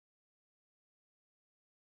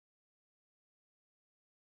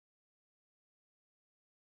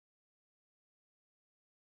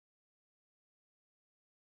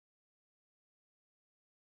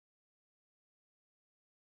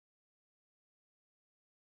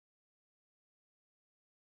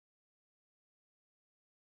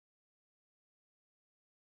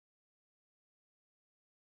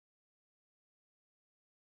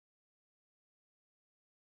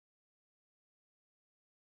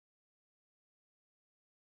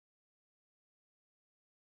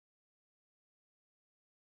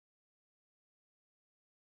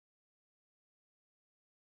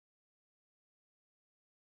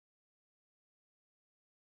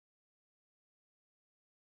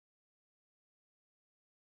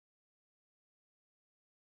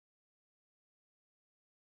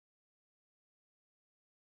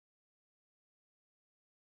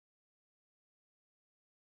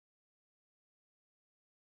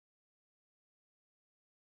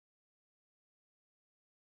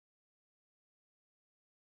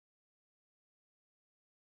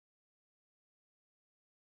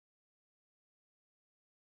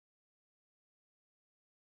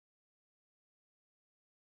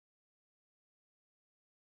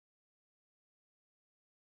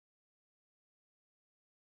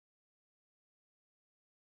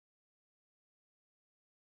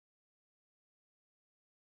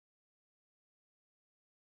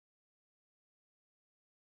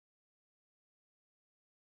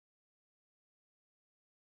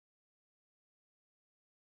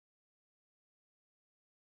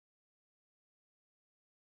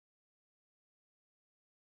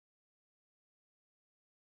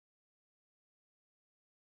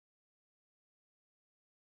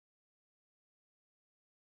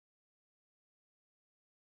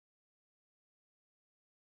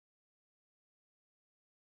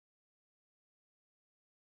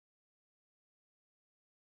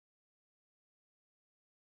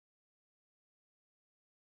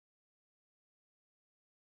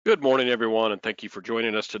Good morning, everyone, and thank you for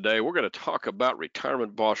joining us today. We're going to talk about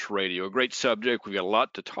Retirement Boss Radio, a great subject. We've got a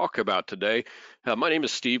lot to talk about today. My name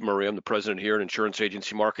is Steve Murray. I'm the president here at Insurance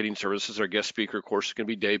Agency Marketing Services. Our guest speaker, of course, is going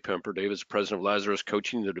to be Dave Pemper. Dave is the president of Lazarus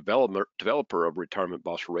Coaching, the developer of Retirement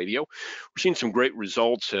Boss Radio. We're seeing some great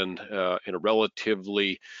results and in a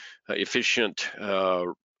relatively efficient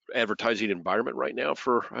advertising environment right now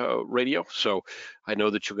for radio. So I know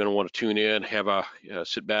that you're going to want to tune in, have a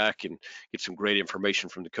sit back and get some great information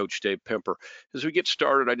from the coach, Dave Pemper. As we get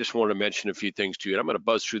started, I just want to mention a few things to you. And I'm going to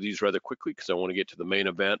buzz through these rather quickly because I want to get to the main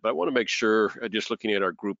event. But I want to make sure, just looking at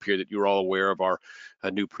our group here, that you're all aware of our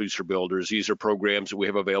new producer builders. These are programs that we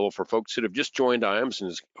have available for folks that have just joined IAMS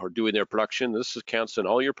and are doing their production. This counts in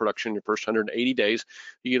all your production, your first 180 days.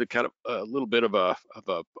 You get a kind of a little bit of a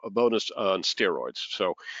bonus on steroids.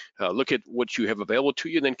 So look at what you have available to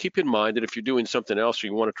you, and then keep in mind that if you're doing something else or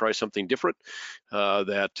you want to try something different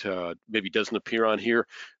that maybe doesn't appear on here,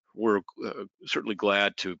 we're certainly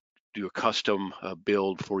glad to do a custom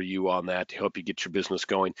build for you on that to help you get your business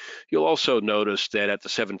going. You'll also notice that at the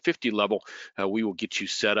 750 level, we will get you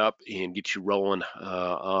set up and get you rolling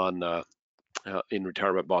on in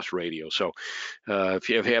Retirement Boss Radio. So if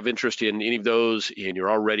you have interest in any of those and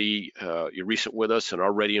you're recent with us and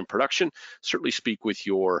already in production, certainly speak with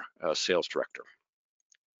your sales director.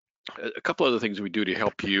 A couple other things we do to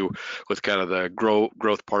help you with kind of the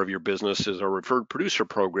growth part of your business is our referred producer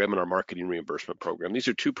program and our marketing reimbursement program. These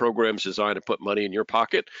are two programs designed to put money in your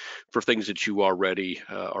pocket for things that you already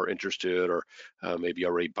are interested or maybe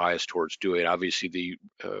already biased towards doing. Obviously, the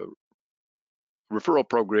referral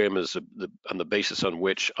program is on the basis on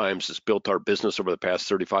which IAMS has built our business over the past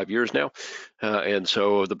 35 years now. And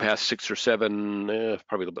so the past 6 or 7, probably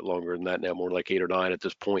a little bit longer than that now, more like 8 or 9 at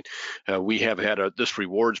this point, we have had this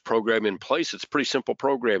rewards program in place. It's a pretty simple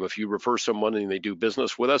program. If you refer someone and they do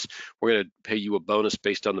business with us, we're going to pay you a bonus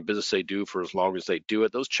based on the business they do for as long as they do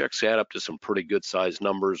it. Those checks add up to some pretty good sized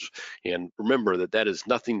numbers. And remember that is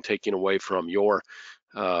nothing taken away from your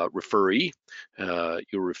referee.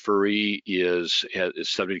 Your referee is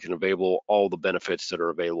subject and available all the benefits that are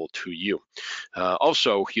available to you.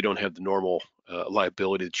 Also, you don't have the normal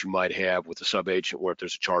liability that you might have with a sub-agent where if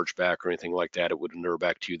there's a chargeback or anything like that, it would inure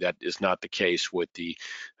back to you. That is not the case with the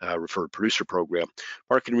referred producer program.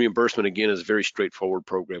 Marketing reimbursement, again, is a very straightforward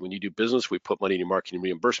program. When you do business, we put money in your marketing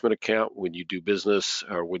reimbursement account. When you do business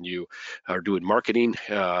or when you are doing marketing,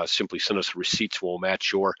 simply send us receipts. We'll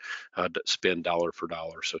match your spend dollar for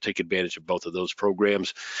dollar. So take advantage of both of those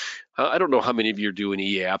programs. I don't know how many of you are doing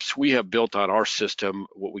e-apps. We have built on our system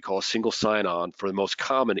what we call a single sign-on for the most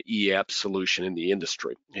common e-app solution in the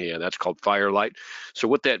industry, and that's called Firelight. So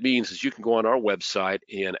what that means is you can go on our website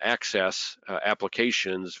and access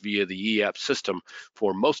applications via the e-app system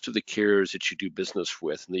for most of the carriers that you do business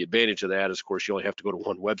with. And the advantage of that is, of course, you only have to go to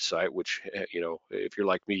one website, which, if you're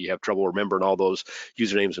like me, you have trouble remembering all those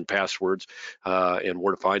usernames and passwords and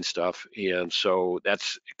where to find stuff. And so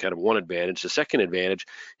that's kind of one advantage. The second advantage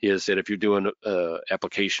is that if you're doing an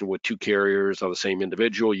application with two carriers on the same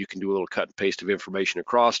individual, you can do a little cut and paste of information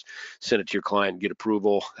across, send it to your client, get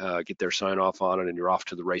approval, get their sign off on it, and you're off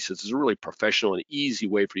to the races. It's a really professional and easy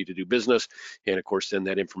way for you to do business. And of course, then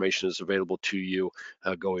that information is available to you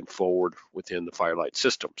going forward within the Firelight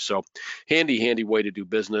system. So handy way to do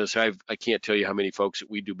business. I can't tell you how many folks that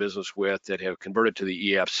we do business with that have converted to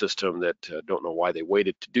the e-app system that don't know why they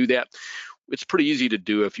waited to do that. It's pretty easy to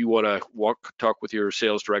do. If you want to talk with your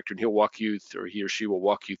sales director, and he or she will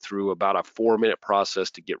walk you through about a 4-minute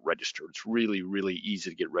process to get registered. It's really easy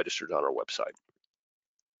to get registered on our website.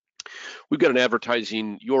 We've got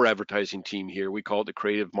your advertising team here. We call it the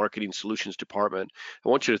Creative Marketing Solutions Department. I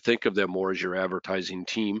want you to think of them more as your advertising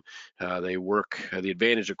team. They work, the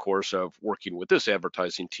advantage, of course, of working with this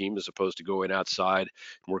advertising team as opposed to going outside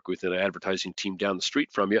and work with an advertising team down the street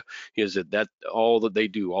from you, is that all that they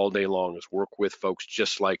do all day long is work with folks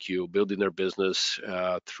just like you, building their business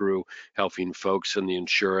through helping folks in the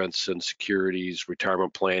insurance and securities,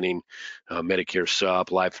 retirement planning, Medicare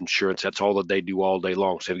sup, life insurance. That's all that they do all day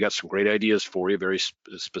long. So they've got some great ideas for you, very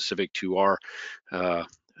specific to our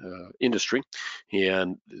industry,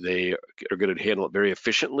 and they are going to handle it very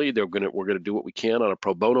efficiently. We're going to do what we can on a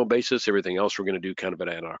pro bono basis. Everything else we're going to do kind of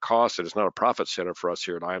at our cost. And it's not a profit center for us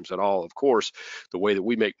here at IAMS at all. Of course, the way that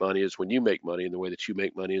we make money is when you make money, and the way that you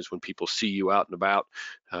make money is when people see you out and about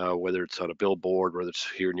whether it's on a billboard, whether it's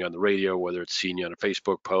hearing you on the radio, whether it's seeing you on a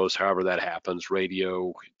Facebook post, however that happens,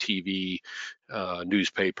 radio, TV,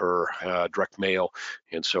 newspaper, direct mail.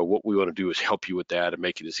 And so what we want to do is help you with that and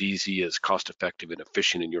make it as easy, as cost effective and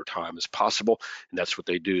efficient in your time as possible. And that's what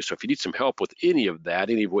they do. So if you need some help with any of that,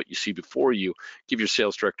 any of what you see before you, give your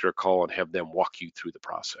sales director a call and have them walk you through the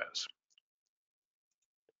process.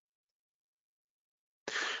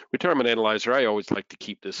 Retirement Analyzer, I always like to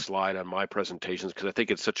keep this slide on my presentations because I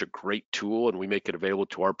think it's such a great tool, and we make it available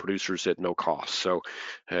to our producers at no cost. So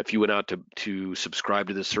if you went out to subscribe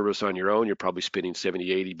to this service on your own, you're probably spending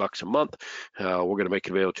 70, 80 bucks a month. We're going to make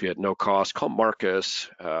it available to you at no cost. Call Marcus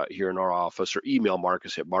here in our office, or email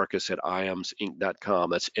Marcus at marcus@iamsinc.com.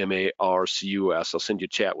 That's Marcus. I'll send you a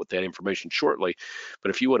chat with that information shortly. But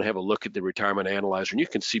if you want to have a look at the Retirement Analyzer, and you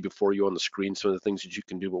can see before you on the screen some of the things that you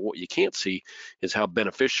can do, but what you can't see is how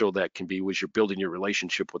beneficial that can be as you're building your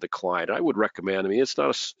relationship with a client. I would recommend, I mean, it's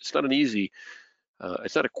not an easy,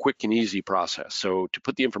 it's not a quick and easy process. So to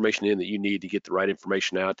put the information in that you need to get the right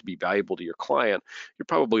information out to be valuable to your client, you're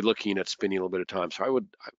probably looking at spending a little bit of time. So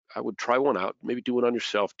I would try one out, maybe do one on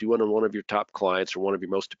yourself, do one on one of your top clients or one of your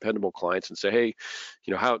most dependable clients, and say, hey,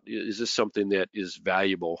 how is this something that is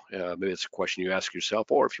valuable? Maybe it's a question you ask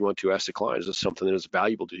yourself, or if you want to ask the client, is this something that is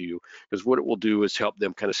valuable to you? Because what it will do is help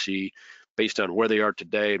them kind of see, based on where they are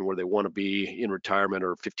today and where they want to be in retirement,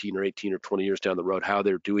 or 15 or 18 or 20 years down the road, how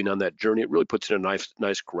they're doing on that journey. It really puts it in a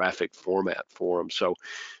nice graphic format for them. So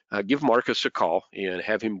give Marcus a call and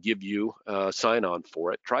have him give you a sign on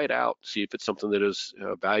for it. Try it out, see if it's something that is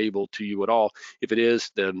valuable to you at all. If it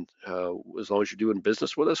is, then as long as you're doing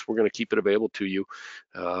business with us, we're going to keep it available to you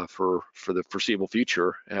for the foreseeable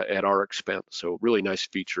future at our expense. So really nice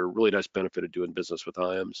feature, really nice benefit of doing business with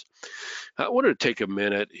IAMS. I wanted to take a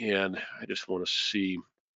minute, and I just want to see.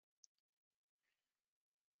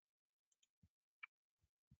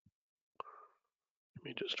 Give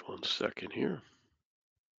me just one second here.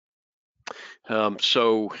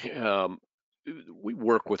 We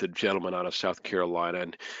work with a gentleman out of South Carolina,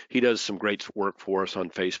 and he does some great work for us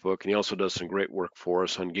on Facebook, and he also does some great work for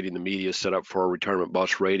us on getting the media set up for our Retirement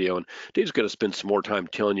Boss Radio. And Dave's going to spend some more time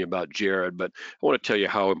telling you about Jared, but I want to tell you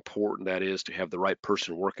how important that is to have the right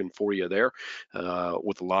person working for you there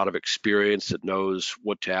with a lot of experience, that knows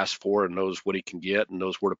what to ask for and knows what he can get and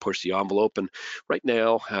knows where to push the envelope. And right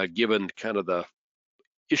now, given kind of the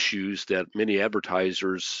issues that many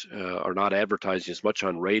advertisers are not advertising as much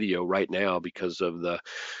on radio right now because of the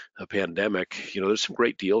pandemic, there's some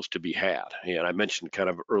great deals to be had. And I mentioned kind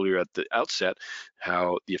of earlier at the outset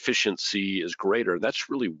how the efficiency is greater.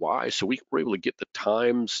 That's really why. So we were able to get the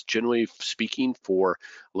times, generally speaking, for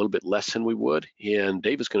a little bit less than we would. And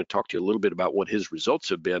Dave is going to talk to you a little bit about what his results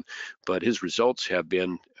have been, but his results have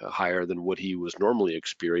been higher than what he was normally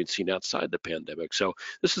experiencing outside the pandemic. So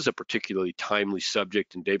this is a particularly timely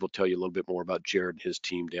subject, and Dave will tell you a little bit more about Jared and his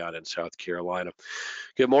team down in South Carolina.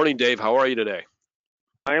 Good morning, Dave. How are you today?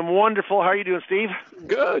 I am wonderful. How are you doing, Steve?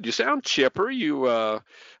 Good. You sound chipper. I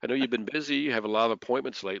know you've been busy. You have a lot of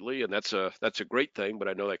appointments lately, and that's a great thing. But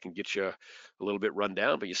I know that can get you a little bit run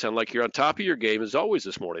down. But you sound like you're on top of your game as always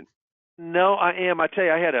this morning. No, I am. I tell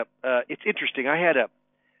you, I had it's interesting. I had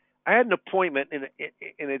an appointment, and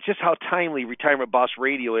it's just how timely Retirement Boss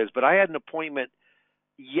Radio is. But I had an appointment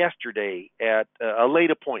yesterday at a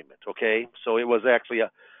late appointment. Okay, so it was actually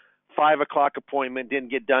a 5 o'clock appointment.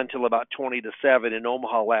 Didn't get done till about 20 to 7 in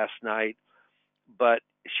Omaha last night. But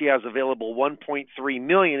she has available 1.3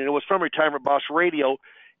 million, and it was from Retirement Boss Radio,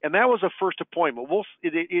 and that was a first appointment.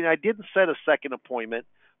 I didn't set a second appointment,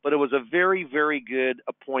 but it was a very, very good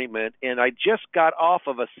appointment, and I just got off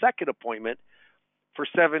of a second appointment for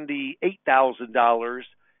 $78,000,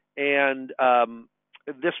 and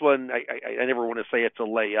this one I never want to say it's a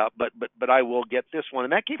layup, but I will get this one,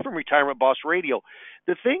 and that came from Retirement Boss Radio.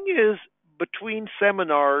 The thing is, between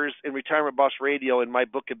seminars and Retirement Boss Radio and my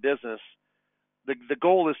book of business, the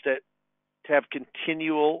goal is to have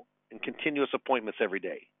continuous appointments every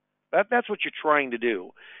day. That's what you're trying to do,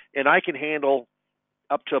 and I can handle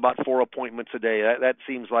up to about 4 appointments a day. That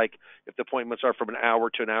seems like, if the appointments are from an hour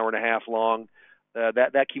to an hour and a half long,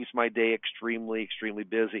 that keeps my day extremely, extremely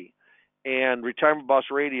busy. And Retirement Boss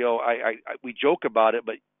Radio, we joke about it,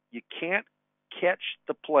 but you can't catch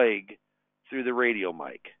the plague through the radio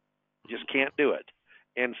mic. You just can't do it.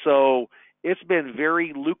 And so it's been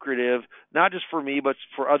very lucrative, not just for me, but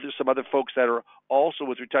for some other folks that are also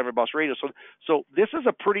with Retirement Boss Radio. So this is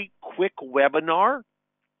a pretty quick webinar.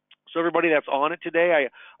 So everybody that's on it today,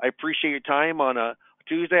 I appreciate your time on a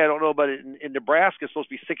Tuesday. I don't know about it in Nebraska. It's supposed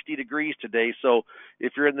to be 60 degrees today. So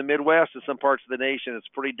if you're in the Midwest and some parts of the nation, it's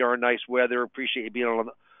pretty darn nice weather. Appreciate you being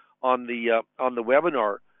on the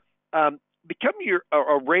webinar. Become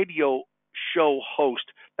a radio show host.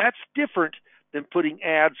 That's different than putting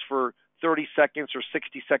ads for 30 seconds or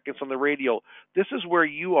 60 seconds on the radio. This is where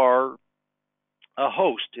you are a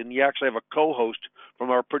host, and you actually have a co-host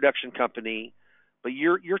from our production company, but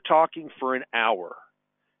you're talking for an hour,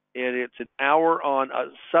 and it's an hour on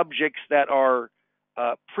subjects that are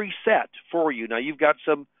preset for you. Now you've got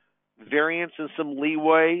some variance and some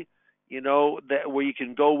leeway, that where you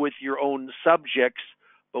can go with your own subjects,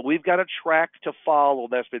 but we've got a track to follow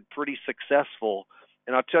that's been pretty successful.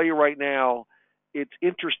 And I'll tell you right now, it's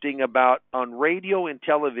interesting about on radio and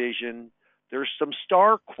television, there's some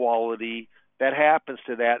star quality that happens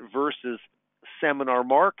to that versus seminar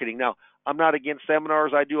marketing. Now, I'm not against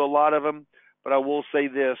seminars. I do a lot of them, but I will say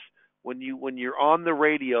this: when you're on the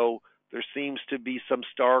radio, there seems to be some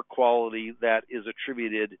star quality that is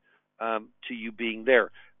attributed to you being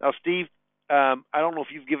there. Now, Steve, I don't know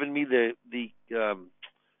if you've given me the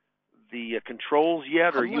controls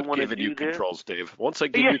yet, or you want to do this? I'm not giving you controls, Dave. Once I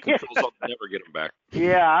give you controls, I'll never get them back.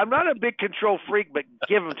 Yeah, I'm not a big control freak, but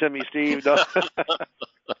give them to me, Steve. No.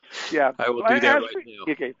 Yeah, I will do that right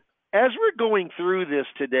now. Okay. As we're going through this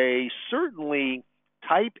today, certainly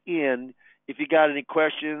type in if you got any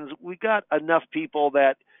questions. We got enough people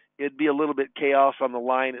that it'd be a little bit chaos on the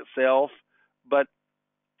line itself, but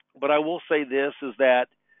I will say this is that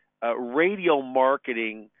radio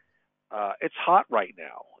marketing, it's hot right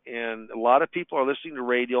now. And a lot of people are listening to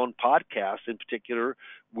radio and podcasts in particular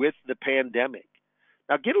with the pandemic.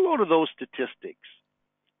 Now, get a load of those statistics.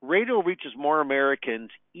 Radio reaches more Americans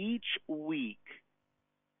each week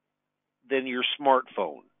than your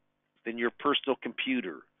smartphone, than your personal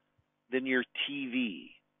computer, than your TV.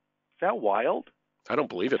 Is that wild? I don't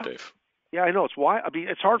believe it, Dave. Yeah, I know. It's why. I mean,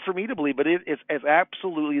 it's hard for me to believe, but it's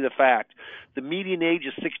absolutely the fact. The median age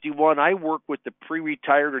is 61. I work with the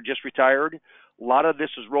pre-retired or just retired. A lot of this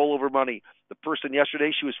is rollover money. The person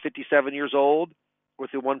yesterday, she was 57 years old with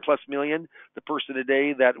the $1+ million. The person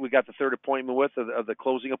today that we got the third appointment with, of the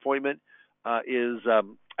closing appointment, is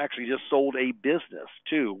actually just sold a business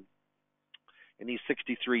too, and he's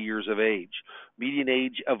 63 years of age. Median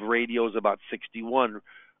age of radio is about 61.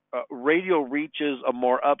 Radio reaches a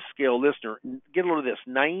more upscale listener. Get a load of this: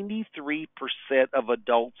 93% of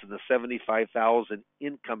adults in the 75,000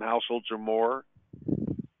 income households or more,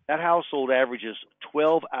 that household averages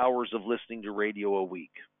 12 hours of listening to radio a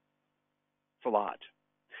week. It's a lot.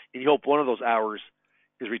 And you hope one of those hours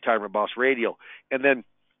is Retirement Boss Radio. And then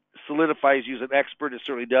solidifies you as an expert. It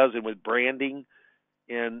certainly does. And with branding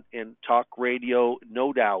and talk radio,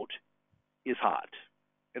 no doubt, is hot.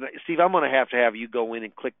 And Steve, I'm going to have you go in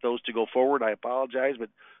and click those to go forward. I apologize, but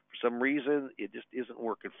for some reason, it just isn't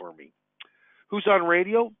working for me. Who's on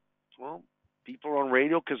radio? Well, people are on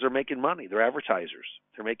radio because they're making money. They're advertisers.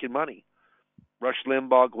 They're making money. Rush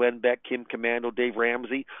Limbaugh, Glenn Beck, Kim Commando, Dave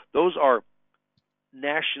Ramsey. Those are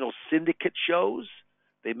national syndicate shows.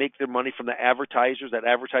 They make their money from the advertisers that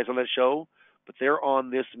advertise on that show, but they're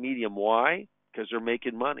on this medium. Why? Because they're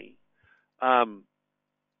making money.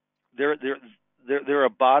 They're a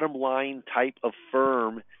bottom line type of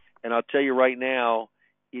firm, and I'll tell you right now,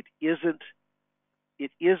 it isn't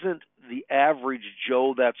the average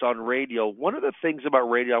Joe that's on radio. One of the things about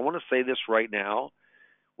radio, I want to say this right now,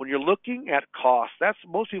 when you're looking at costs,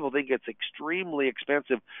 most people think it's extremely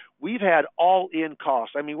expensive. We've had all-in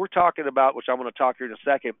costs. I mean, we're talking about, which I'm going to talk here in a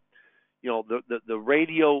second, the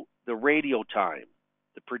radio time,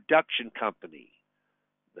 the production company,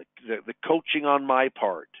 the coaching on my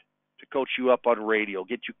part to coach you up on radio,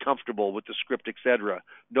 get you comfortable with the script, etc.,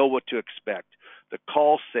 know what to expect. The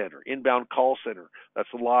call center, inbound call center, that's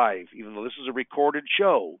live. Even though this is a recorded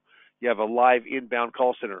show, you have a live inbound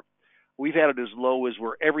call center. We've had it as low as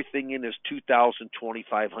where everything in is $2,000,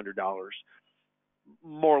 $2,500.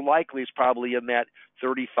 More likely it's probably in that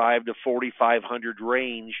 $3,500 to $4,500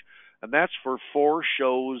 range, and that's for 4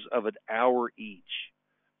 shows of an hour each.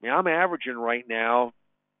 I mean, I'm averaging right now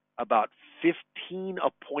about 15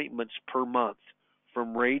 appointments per month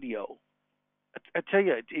from radio. I tell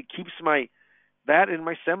you, it keeps that in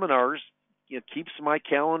my seminars, it keeps my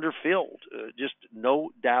calendar filled. Just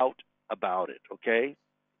no doubt about it, okay?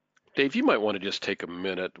 Dave, you might want to just take a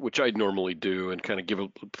minute, which I normally do, and kind of give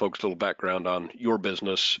folks a little background on your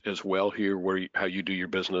business as well here, how you do your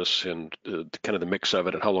business and kind of the mix of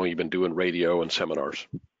it and how long you've been doing radio and seminars.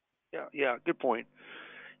 Yeah, good point.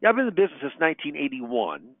 Yeah, I've been in the business since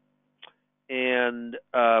 1981. And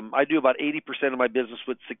I do about 80% of my business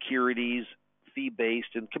with securities,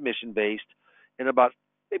 fee-based and commission-based, and about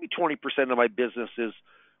maybe 20% of my business is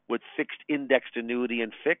with fixed indexed annuity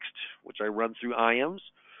and fixed, which I run through IAMS.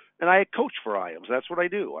 and I coach for IAMS. That's what I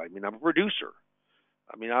do. I mean, I'm a producer.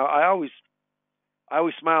 I mean, I always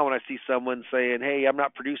smile when I see someone saying, "Hey, I'm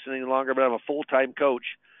not producing any longer, but I'm a full-time coach."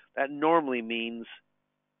 That normally means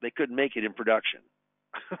they couldn't make it in production.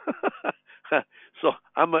 So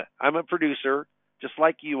I'm a producer, just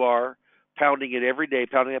like you are, pounding it every day,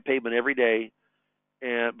 pounding that pavement every day.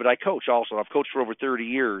 And but I coach also. I've coached for over 30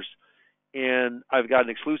 years, and I've got an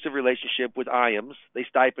exclusive relationship with IAMS. They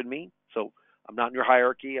stipend me, so I'm not in your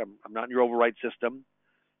hierarchy. I'm not in your override system,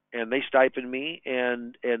 and they stipend me.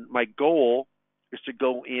 And my goal is to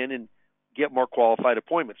go in and get more qualified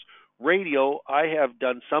appointments. Radio, I have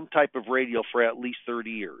done some type of radio for at least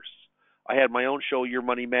 30 years. I had my own show, Your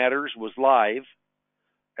Money Matters, was live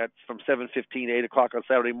at from 7:15 to 8 o'clock on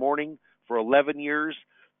Saturday morning for 11 years.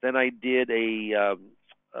 Then I did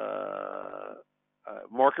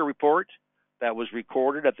market report that was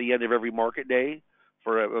recorded at the end of every market day.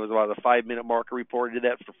 It was about a 5-minute market report. I did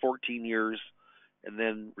that for 14 years, and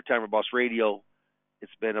then Retirement Boss Radio.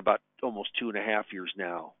 It's been about almost 2.5 years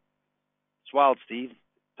now. It's wild, Steve.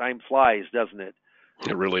 Time flies, doesn't it?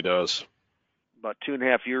 It really does. About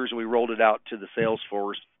 2.5 years, and we rolled it out to the sales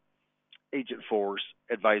force, agent force,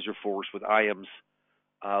 advisor force with IAMS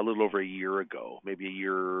a little over a year ago, maybe a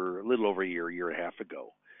little over a year and a half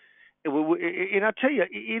ago. And I'll tell you,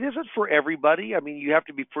 it isn't for everybody. I mean, you have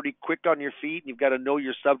to be pretty quick on your feet, and you've got to know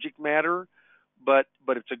your subject matter. But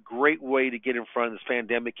it's a great way to get in front. This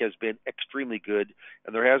pandemic has been extremely good,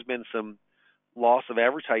 and there has been some loss of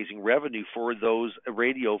advertising revenue for those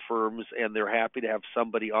radio firms, and they're happy to have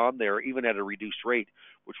somebody on there, even at a reduced rate,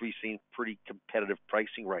 which we've seen pretty competitive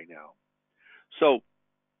pricing right now. So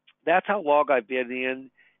that's how long I've been in,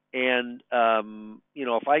 and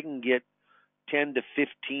if I can get 10 to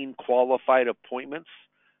 15 qualified appointments,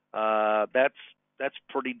 that's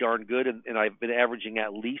pretty darn good, and I've been averaging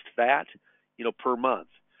at least that, per month.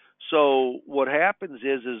 So what happens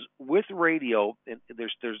is with radio, and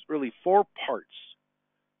there's really 4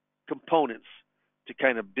 components to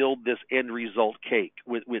kind of build this end result cake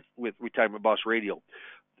with Retirement Boss Radio.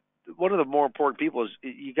 One of the more important people is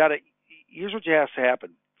here's what has to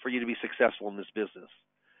happen for you to be successful in this business.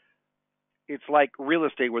 It's like real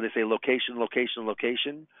estate where they say location, location,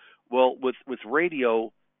 location. Well, with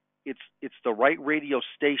radio, it's the right radio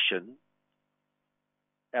station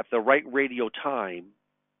at the right radio time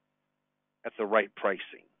at the right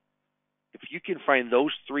pricing. If you can find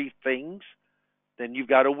those 3 things, then you've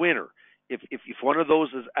got a winner. If one of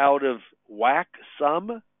those is out of whack,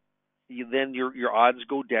 then your odds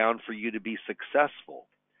go down for you to be successful.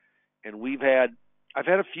 And I've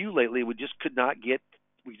had a few lately. We just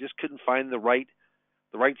couldn't find the right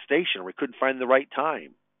station. We couldn't find the right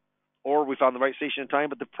time, or we found the right station and time,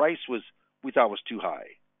 but the price we thought was too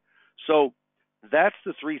high. So that's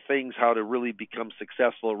the 3 things how to really become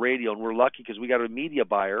successful at radio. And we're lucky because we got a media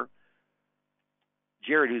buyer,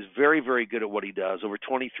 Jared, who's very, very good at what he does. Over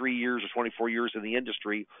 23 years or 24 years in the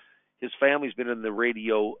industry. His family's been in the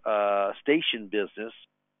radio station business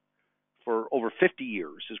for over 50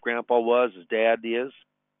 years. His grandpa was, his dad is.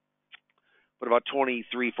 But about 4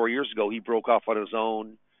 years ago, he broke off on his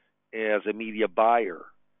own as a media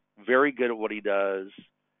buyer. Very good at what he does.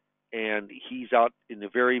 And he's out in a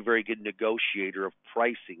very, very good negotiator of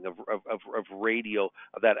pricing of radio,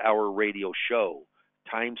 of that hour radio show,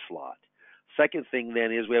 time slot. Second thing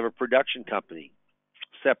then is we have a production company,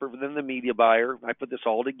 separate than the media buyer. I put this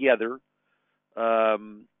all together.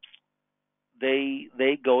 They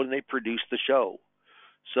go and they produce the show.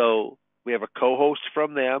 So we have a co-host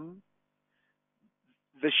from them.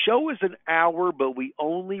 The show is an hour, but we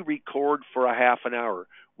only record for a half an hour.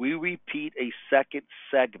 We repeat a second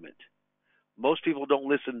segment. Most people don't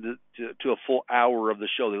listen to a full hour of the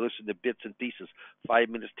show. They listen to bits and pieces, 5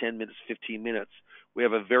 minutes, 10 minutes, 15 minutes. We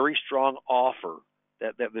have a very strong offer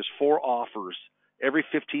that there's 4 offers. Every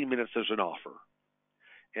 15 minutes there's an offer.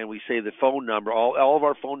 And we say the phone number, all of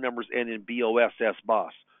our phone numbers end in BOSS,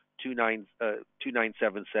 BOSS,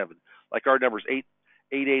 2977. Like our number is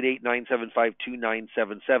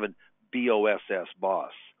 888-975-2977, BOSS,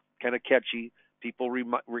 BOSS. Kind of catchy. People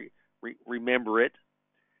remember it.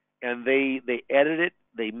 And they edit it,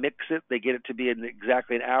 they mix it, they get it to be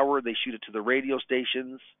exactly an hour. They shoot it to the radio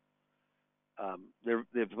stations.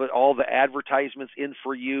 They've put all the advertisements in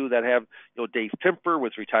for you that have, Dave Pimper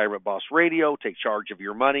with Retirement Boss Radio, take charge of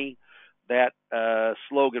your money. That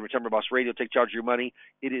slogan, Retirement Boss Radio, take charge of your money.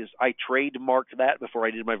 I trademarked that before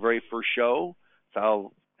I did my very first show.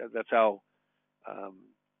 That's how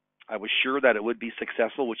I was sure that it would be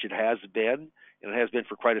successful, which it has been, and it has been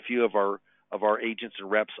for quite a few of our of our agents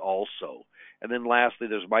and reps also. And then lastly,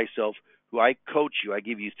 there's myself, who I coach you. I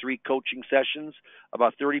give you 3 coaching sessions.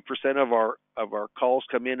 About 30% of our calls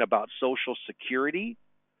come in about Social Security.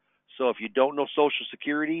 So if you don't know Social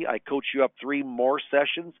Security, I coach you up 3 more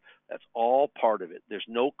sessions. That's all part of it. There's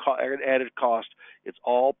no added cost. It's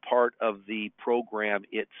all part of the program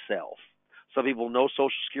itself. Some people know Social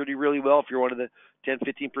Security really well. If you're one of the 10,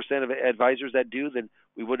 15% of advisors that do, then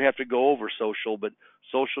we wouldn't have to go over social, but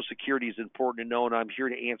Social Security is important to know, and I'm here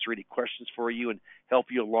to answer any questions for you and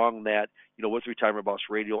help you along that, with Retirement Boss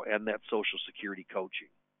Radio and that Social Security coaching.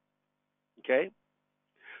 Okay?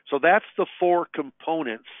 So that's the 4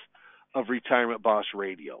 components of Retirement Boss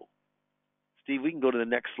Radio. Steve, we can go to the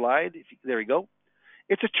next slide. There we go.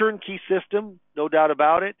 It's a turnkey system, no doubt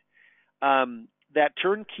about it. That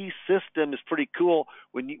turnkey system is pretty cool.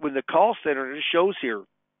 When the call center, it shows here,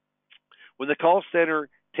 when the call center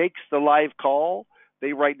takes the live call,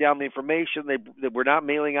 they write down the information. We're not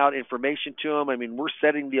mailing out information to them. I mean, we're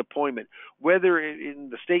setting the appointment, whether in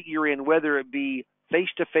the state you're in, whether it be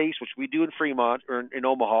face-to-face, which we do in Fremont or in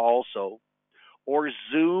Omaha also, or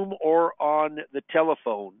Zoom or on the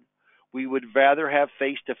telephone. We would rather have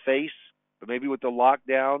face-to-face, but maybe with the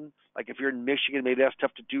lockdown, like if you're in Michigan, maybe that's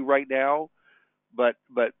tough to do right now. But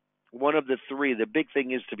one of the 3, the big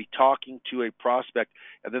thing is to be talking to a prospect,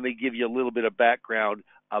 and then they give you a little bit of background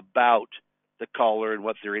about the caller and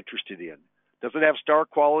what they're interested in. Does it have star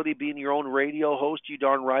quality being your own radio host? You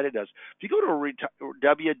darn right it does. If you go to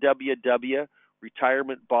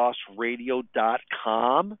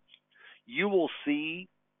www.retirementbossradio.com, you will see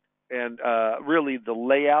and really the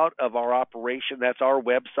layout of our operation. That's our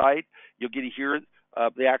website. You'll get to hear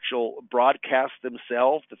the actual broadcasts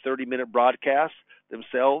themselves, the 30-minute broadcasts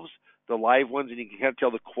themselves, the live ones, and you can kind of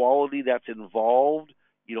tell the quality that's involved,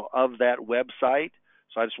 of that website.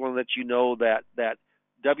 So I just want to let you know that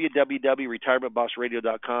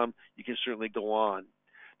www.retirementbossradio.com, you can certainly go on.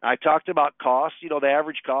 Now, I talked about costs. The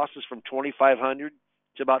average cost is from $2,500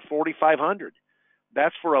 to about $4,500.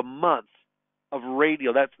 That's for a month of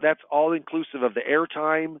radio. That's all inclusive of the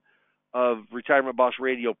airtime, of Retirement Boss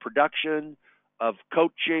Radio production, of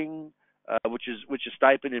coaching, which is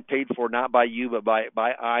stipend and paid for not by you but by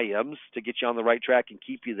IAMS to get you on the right track and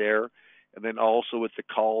keep you there, and then also with the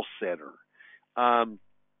call center.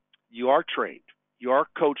 You are trained. You are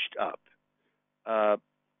coached up. I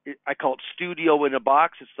call it studio in a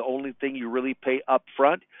box. It's the only thing you really pay up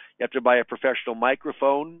front. You have to buy a professional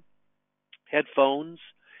microphone, headphones,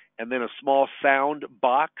 and then a small sound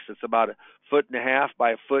box. It's about 1.5 feet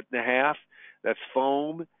by 1.5 feet. That's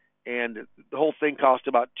foam, and the whole thing costs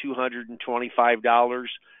about $225.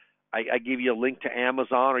 I give you a link to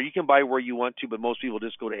Amazon, or you can buy where you want to, but most people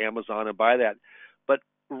just go to Amazon and buy that. But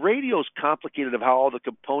radio's complicated of how all the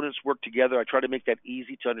components work together. I try to make that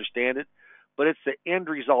easy to understand it, but it's the end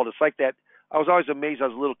result. It's like that. I was always amazed. I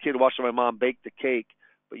was a little kid watching my mom bake the cake,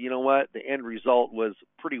 but you know what? The end result was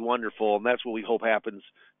pretty wonderful, and that's what we hope happens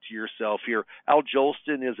to yourself here. Al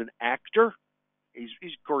Jolson is an actor. He's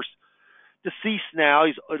of course deceased now.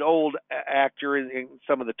 He's an old actor in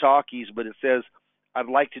some of the talkies, but it says, "I'd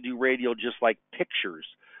like to do radio just like pictures.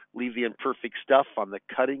 Leave the imperfect stuff on the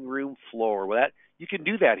cutting room floor." Well, you can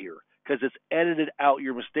do that here because it's edited out.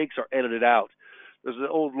 Your mistakes are edited out. There's an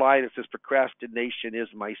old line that says, "Procrastination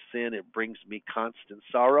is my sin. It brings me constant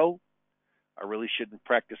sorrow. I really shouldn't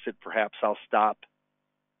practice it. Perhaps I'll stop."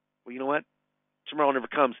 Well, you know what? Tomorrow never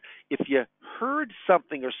comes. If you heard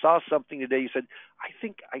something or saw something today, you said, "I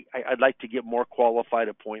think I'd like to get more qualified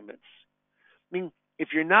appointments." I mean,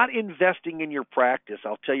 if you're not investing in your practice,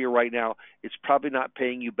 I'll tell you right now, it's probably not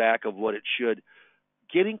paying you back of what it should.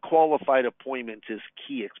 Getting qualified appointments is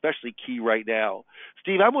key, especially key right now.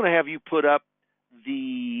 Steve, I'm going to have you put up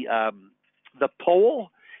the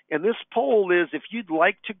poll, and this poll is if you'd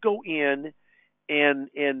like to go in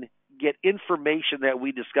and get information that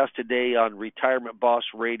we discussed today on Retirement Boss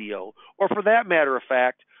Radio, or for that matter of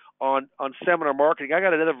fact, on seminar marketing. I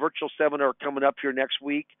got another virtual seminar coming up here next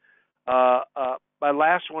week. My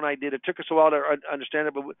last one I did, it took us a while to understand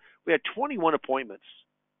it, but we had 21 appointments.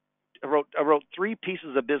 I wrote 3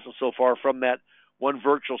 pieces of business so far from that one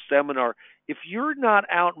virtual seminar. If you're not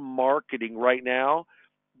out marketing right now,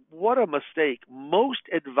 what a mistake. Most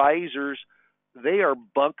advisors, they are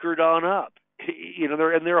bunkered on up.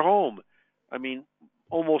 They're in their home. I mean,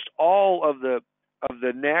 almost all of the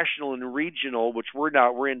national and regional, which we're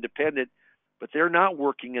not, we're independent, but they're not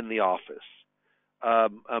working in the office.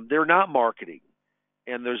 They're not marketing.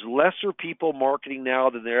 And there's lesser people marketing now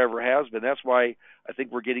than there ever has been. That's why I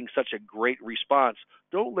think we're getting such a great response.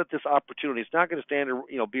 Don't let this opportunity, it's not going to stand,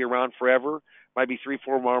 be around forever. Might be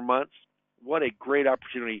 3-4 more months. What a great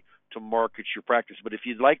opportunity market your practice. But if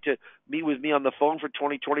you'd like to meet with me on the phone for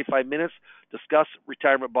 20, 25 minutes, discuss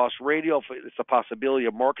Retirement Boss Radio, if it's a possibility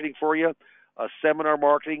of marketing for you, seminar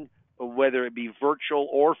marketing, whether it be virtual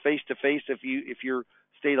or face-to-face, if your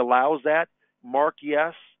state allows that, mark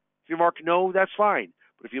yes. If you mark no, that's fine.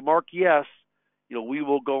 But if you mark yes, we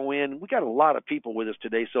will go in. We got a lot of people with us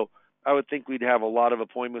today, so I would think we'd have a lot of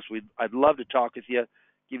appointments. I'd love to talk with you,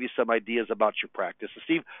 give you some ideas about your practice. So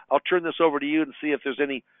Steve, I'll turn this over to you and see if there's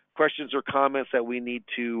any questions or comments that we need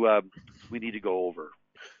to go over.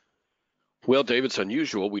 Well, Dave, it's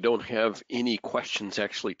unusual. We don't have any questions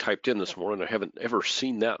actually typed in this morning. I haven't ever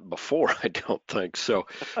seen that before, I don't think. So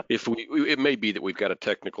it may be that we've got a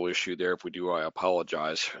technical issue there. If we do, I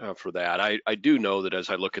apologize for that. I do know that as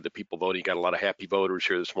I look at the people voting, you got a lot of happy voters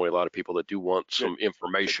here this morning, a lot of people that do want some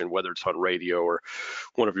information, whether it's on radio or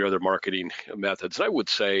one of your other marketing methods. And I would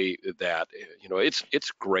say that,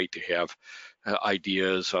 it's great to have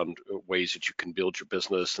ideas on ways that you can build your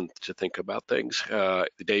business and to think about things.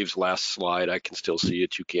 Dave's last slide, I can still see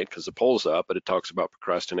it. You can't because the poll's up, but it talks about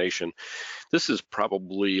procrastination. This is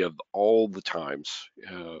probably of all the times,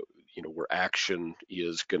 where action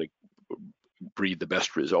is going to breed the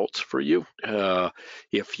best results for you.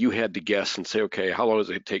 If you had to guess and say, okay, how long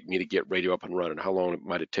does it take me to get radio up and running? How long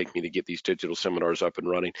might it take me to get these digital seminars up and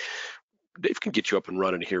running? Dave can get you up and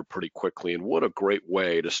running here pretty quickly, and what a great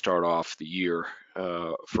way to start off the year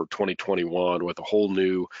for 2021 with a whole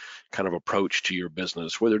new kind of approach to your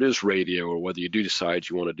business, whether it is radio or whether you do decide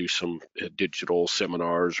you want to do some digital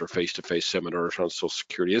seminars or face-to-face seminars on Social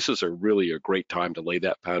Security. This is really a great time to lay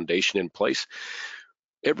that foundation in place.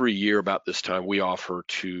 Every year about this time, we offer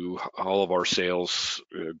to all of our sales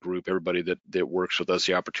group, everybody that works with us,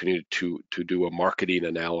 the opportunity to do a marketing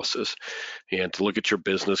analysis and to look at your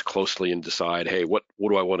business closely and decide, hey, what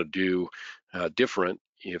do I want to do different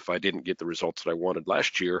if I didn't get the results that I wanted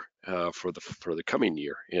last year for the coming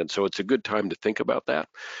year? And so it's a good time to think about that.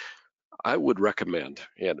 I would recommend,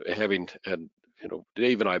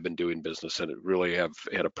 Dave and I have been doing business and really have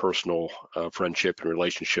had a personal friendship and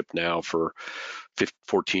relationship now for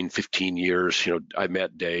 14, 15 years. I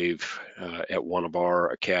met Dave at one of our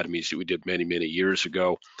academies that we did many, many years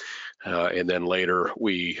ago. And then later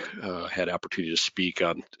we had opportunity to speak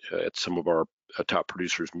at some of our top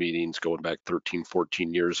producers meetings going back 13,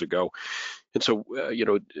 14 years ago. And so,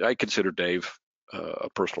 I consider Dave a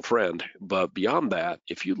personal friend, but beyond that,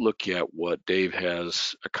 if you look at what Dave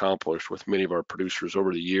has accomplished with many of our producers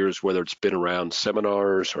over the years, whether it's been around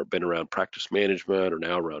seminars or been around practice management or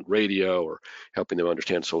now around radio or helping them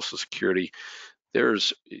understand Social Security,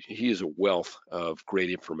 he is a wealth of great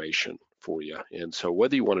information for you. And so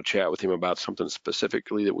whether you want to chat with him about something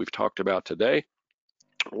specifically that we've talked about today,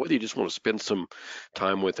 whether you just want to spend some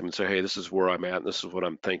time with him and say, hey, this is where I'm at and this is what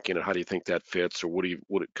I'm thinking and how do you think that fits, or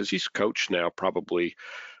because he's coached now probably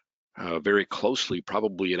very closely,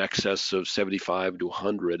 probably in excess of 75 to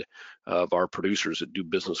 100 of our producers that do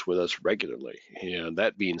business with us regularly. And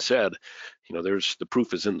that being said, the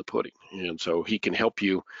proof is in the pudding. And so he can help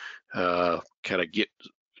you kind of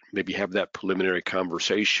maybe have that preliminary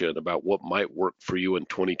conversation about what might work for you in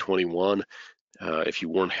 2021. If you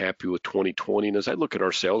weren't happy with 2020, and as I look at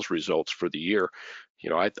our sales results for the year,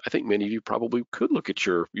 I think many of you probably could look at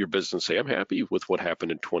your business and say, I'm happy with what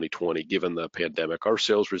happened in 2020, given the pandemic. Our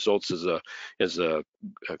sales results as a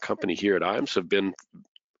company here at IAMS have been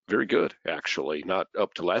very good, actually, not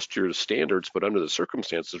up to last year's standards, but under the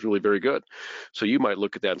circumstances, really very good. So you might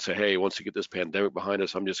look at that and say, hey, once we get this pandemic behind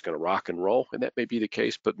us, I'm just going to rock and roll. And that may be the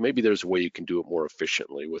case, but maybe there's a way you can do it more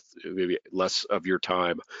efficiently with maybe less of your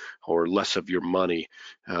time or less of your money,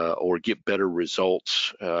 or get better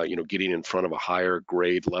results, getting in front of a higher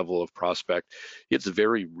grade level of prospect. It's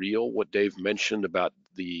very real what Dave mentioned about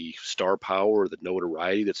the star power or the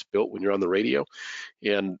notoriety that's built when you're on the radio.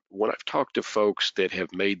 And when I've talked to folks that have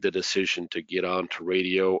made the decision to get onto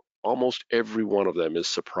radio, almost every one of them is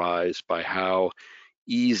surprised by how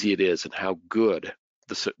easy it is and how good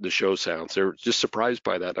the show sounds. They're just surprised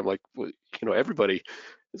by that. I'm like, well, everybody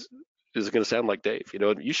is going to sound like Dave.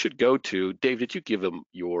 You should go to Dave. Did you give them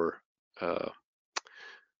your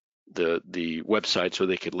the website so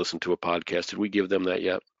they could listen to a podcast? Did we give them that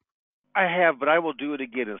yet? I have, but I will do it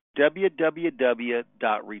again. It's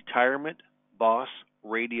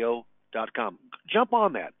www.retirementbossradio.com. Jump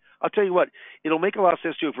on that. I'll tell you what, it'll make a lot of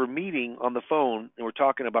sense too if we're meeting on the phone and we're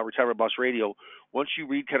talking about Retirement Boss Radio. Once you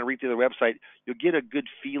read through the website, you'll get a good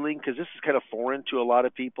feeling because this is kind of foreign to a lot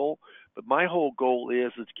of people. But my whole goal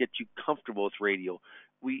is to get you comfortable with radio.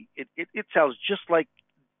 It sounds just like.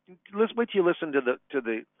 Let's wait till you listen to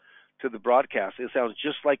the broadcast. It sounds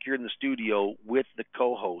just like you're in the studio with the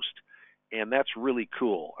co-host. and that's really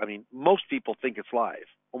cool. I mean, most people think it's live.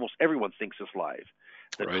 Almost everyone thinks it's live.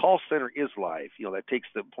 The Right. call center is live. That takes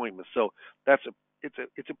the appointment. So that's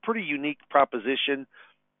it's a pretty unique proposition.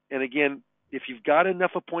 And again, if you've got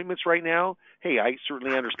enough appointments right now, hey, I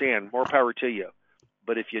certainly understand. More power to you.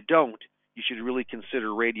 But if you don't, you should really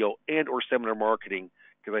consider radio and or seminar marketing,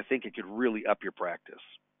 because I think it could really up your practice.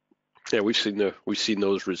 Yeah, we've seen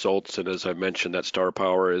those results, and as I mentioned, that star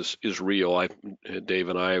power is real. Dave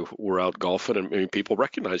and I were out golfing, and I mean, people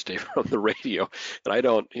recognize Dave on the radio, and I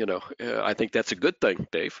don't, I think that's a good thing,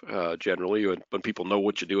 Dave. Generally, when people know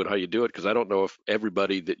what you do and how you do it, because I don't know if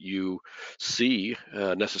everybody that you see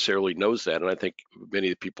necessarily knows that, and I think many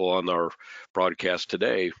of the people on our broadcast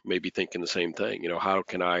today may be thinking the same thing. How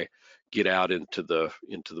can I get out into the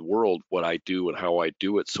world what I do and how I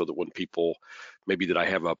do it, so that when people maybe that I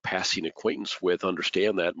have a passing acquaintance with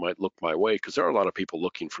understand that, might look my way, because there are a lot of people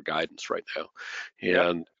looking for guidance right now. Yep.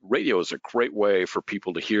 And radio is a great way for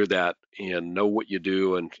people to hear that and know what you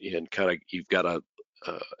do, and kind of you've got a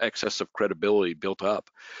excess of credibility built up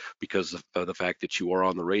because of the fact that you are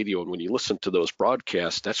on the radio. And when you listen to those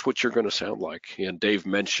broadcasts, that's what you're going to sound like. And Dave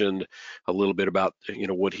mentioned a little bit about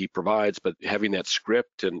what he provides, but having that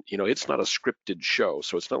script, and it's not a scripted show,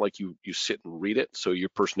 so it's not like you sit and read it, so your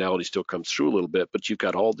personality still comes through a little bit, but you've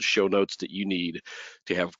got all the show notes that you need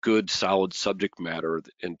to have good solid subject matter,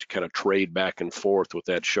 and to kind of trade back and forth with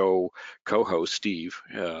that show co-host. Steve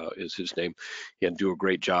is his name, and do a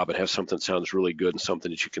great job and have something that sounds really good and something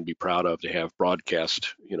that you can be proud of to have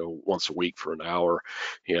broadcast once a week for an hour.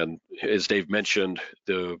 And as Dave mentioned,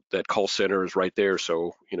 that call center is right there,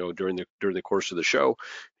 so during the course of the show,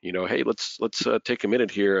 hey, let's take a minute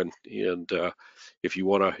here, and if you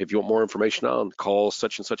want more information on, call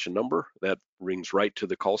such and such a number. That rings right to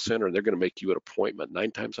the call center, and they're going to make you an appointment.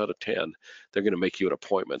 9 times out of 10, they're going to make you an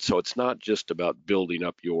appointment. So it's not just about building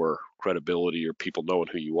up your credibility or people knowing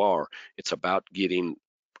who you are. It's about getting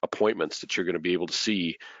appointments that you're going to be able to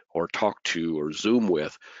see or talk to or Zoom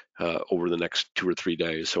with over the next 2 or 3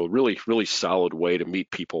 days. So really, really solid way to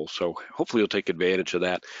meet people. So hopefully you'll take advantage of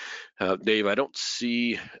that. Dave, I don't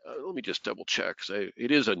see, let me just double check, because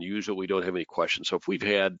it is unusual. We don't have any questions. So if we've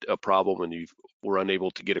had a problem and you were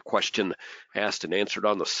unable to get a question asked and answered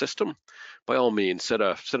on the system, by all means, set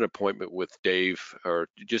an appointment with Dave, or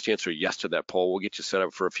just answer yes to that poll. We'll get you set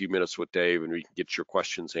up for a few minutes with Dave, and we can get your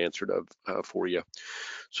questions answered for you.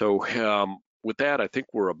 So with that, I think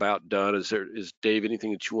we're about done. Is Dave,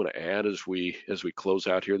 anything that you want to add as we close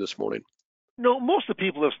out here this morning? No, most of the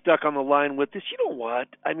people have stuck on the line with this. You know what?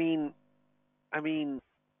 I mean,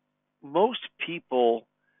 most people,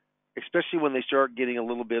 especially when they start getting a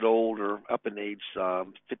little bit older, up in age,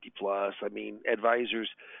 50 plus, advisors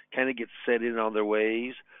kind of get set in on their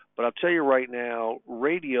ways. But I'll tell you right now,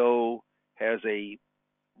 radio has an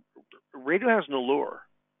allure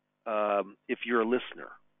if you're a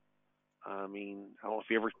listener. I don't know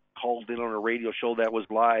if you ever called in on a radio show that was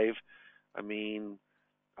live.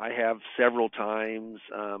 I have several times.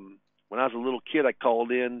 When I was a little kid, I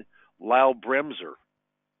called in Lyle Bremser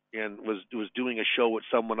and was doing a show with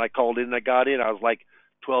someone. I called in and I got in. I was like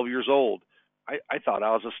 12 years old. I thought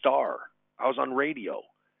I was a star. I was on radio.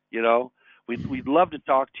 We'd love to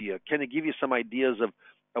talk to you. Kind of give you some ideas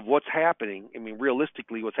of what's happening.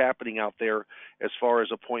 Realistically, what's happening out there as far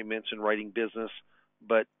as appointments and writing business.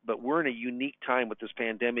 But we're in a unique time with this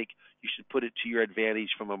pandemic. You should put it to your advantage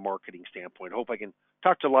from a marketing standpoint. I hope I can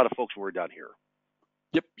talk to a lot of folks when we're done here.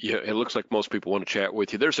 Yep. Yeah, it looks like most people want to chat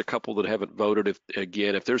with you. There's a couple that haven't voted.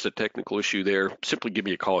 If there's a technical issue there, simply give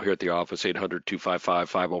me a call here at the office,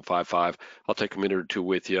 800-255-5055. I'll take a minute or two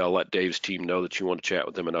with you. I'll let Dave's team know that you want to chat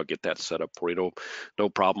with them, and I'll get that set up for you. No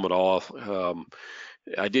problem at all.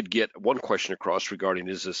 I did get one question across regarding,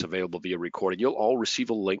 is this available via recording? You'll all receive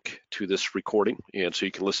a link to this recording, and so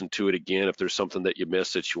you can listen to it again if there's something that you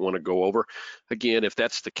missed that you want to go over. Again, if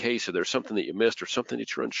that's the case, if there's something that you missed or something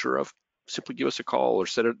that you're unsure of, simply give us a call or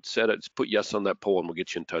put yes on that poll, and we'll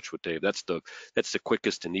get you in touch with Dave. That's the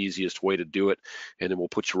quickest and easiest way to do it, and then we'll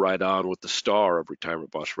put you right on with the star of Retirement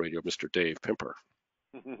Boss Radio, Mr. Dave Pimper.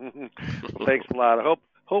 Well, thanks a lot. I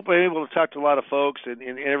hope I'm able to talk to a lot of folks, and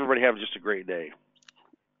everybody have just a great day.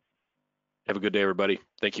 Have a good day, everybody.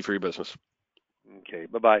 Thank you for your business. Okay,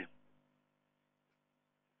 bye-bye.